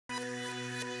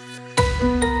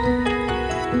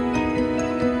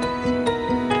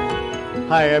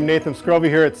Hi, I'm Nathan Scrovey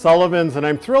here at Sullivans, and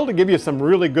I'm thrilled to give you some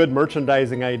really good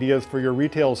merchandising ideas for your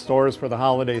retail stores for the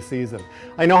holiday season.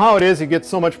 I know how it is, you get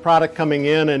so much product coming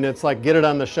in and it's like get it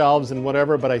on the shelves and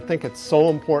whatever, but I think it's so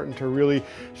important to really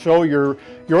show your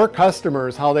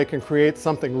customers how they can create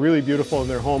something really beautiful in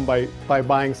their home by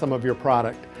buying some of your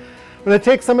product. I'm going to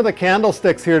take some of the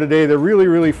candlesticks here today. They're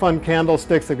really fun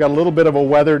candlesticks. They've got a little bit of a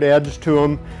weathered edge to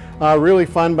them. Really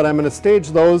fun, but I'm going to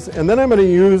stage those, and then I'm going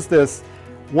to use this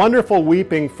wonderful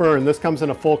weeping fern. This comes in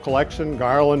a full collection: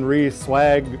 garland, wreath,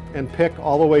 swag, and pick,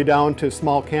 all the way down to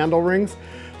small candle rings.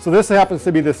 So this happens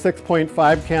to be the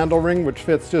 6.5 candle ring, which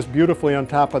fits just beautifully on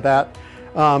top of that,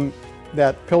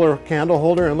 that pillar candle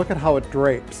holder, and look at how it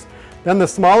drapes. Then the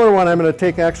smaller one I'm going to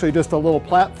take actually just a little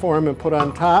platform and put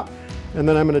on top, and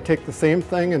then I'm going to take the same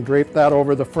thing and drape that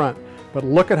over the front. But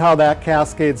look at how that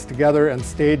cascades together and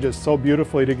stages so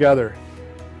beautifully together.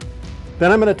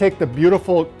 Then I'm going to take the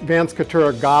beautiful Vance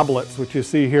Couture goblets, which you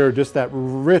see here, just that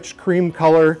rich cream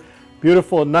color,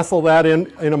 beautiful, nestle that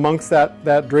in amongst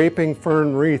that draping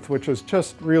fern wreath, which is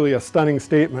just really a stunning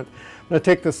statement. I'm going to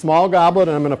take the small goblet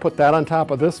and I'm going to put that on top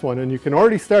of this one, and you can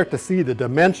already start to see the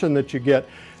dimension that you get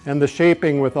and the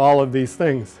shaping with all of these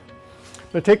things.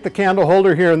 I'm going to take the candle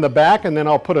holder here in the back, and then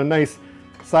I'll put a nice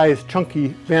size chunky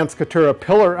Vance Couture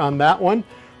pillar on that one,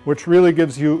 which really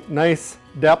gives you nice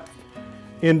depth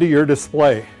into your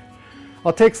display.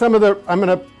 I'll take some of the, I'm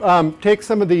going to take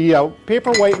some of the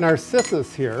Paperwhite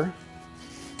narcissus here,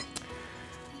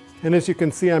 and as you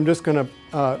can see, I'm just going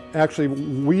to actually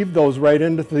weave those right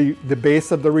into the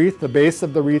base of the wreath. The base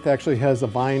of the wreath actually has a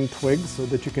vine twig so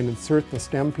that you can insert the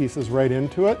stem pieces right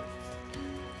into it,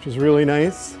 which is really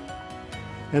nice.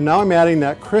 And now I'm adding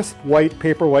that crisp white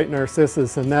Paperwhite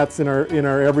narcissus, and that's in our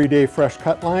everyday fresh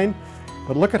cut line.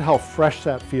 But look at how fresh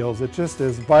that feels. It just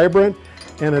is vibrant,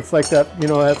 and it's like that, you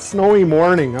know, that snowy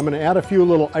morning. I'm going to add a few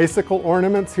little icicle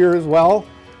ornaments here as well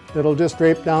that'll just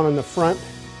drape down in the front.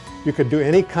 You could do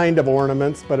any kind of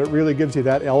ornaments, but it really gives you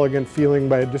that elegant feeling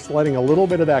by just letting a little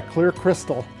bit of that clear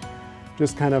crystal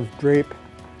just kind of drape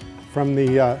from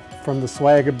the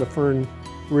swag of the fern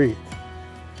wreath.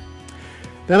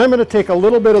 Then I'm going to take a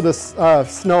little bit of this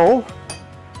snow.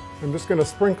 I'm just going to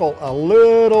sprinkle a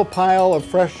little pile of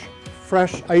fresh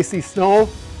icy snow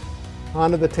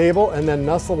onto the table, and then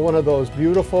nestle one of those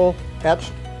beautiful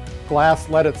etched glass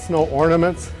Let It Snow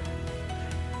ornaments.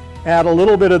 Add a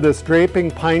little bit of this draping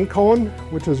pine cone,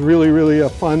 which is really a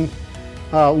fun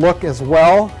look as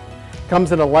well.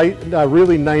 Comes in a light,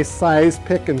 really nice size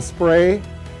pick and spray.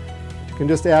 You can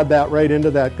just add that right into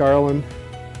that garland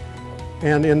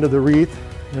and into the wreath,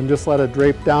 and just let it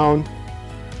drape down.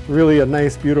 Really a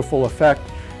nice, beautiful effect.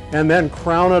 And then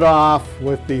crown it off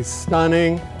with these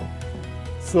stunning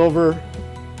silver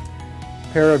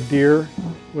pair of deer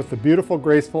with the beautiful,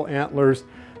 graceful antlers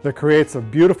that creates a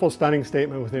beautiful, stunning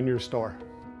statement within your store.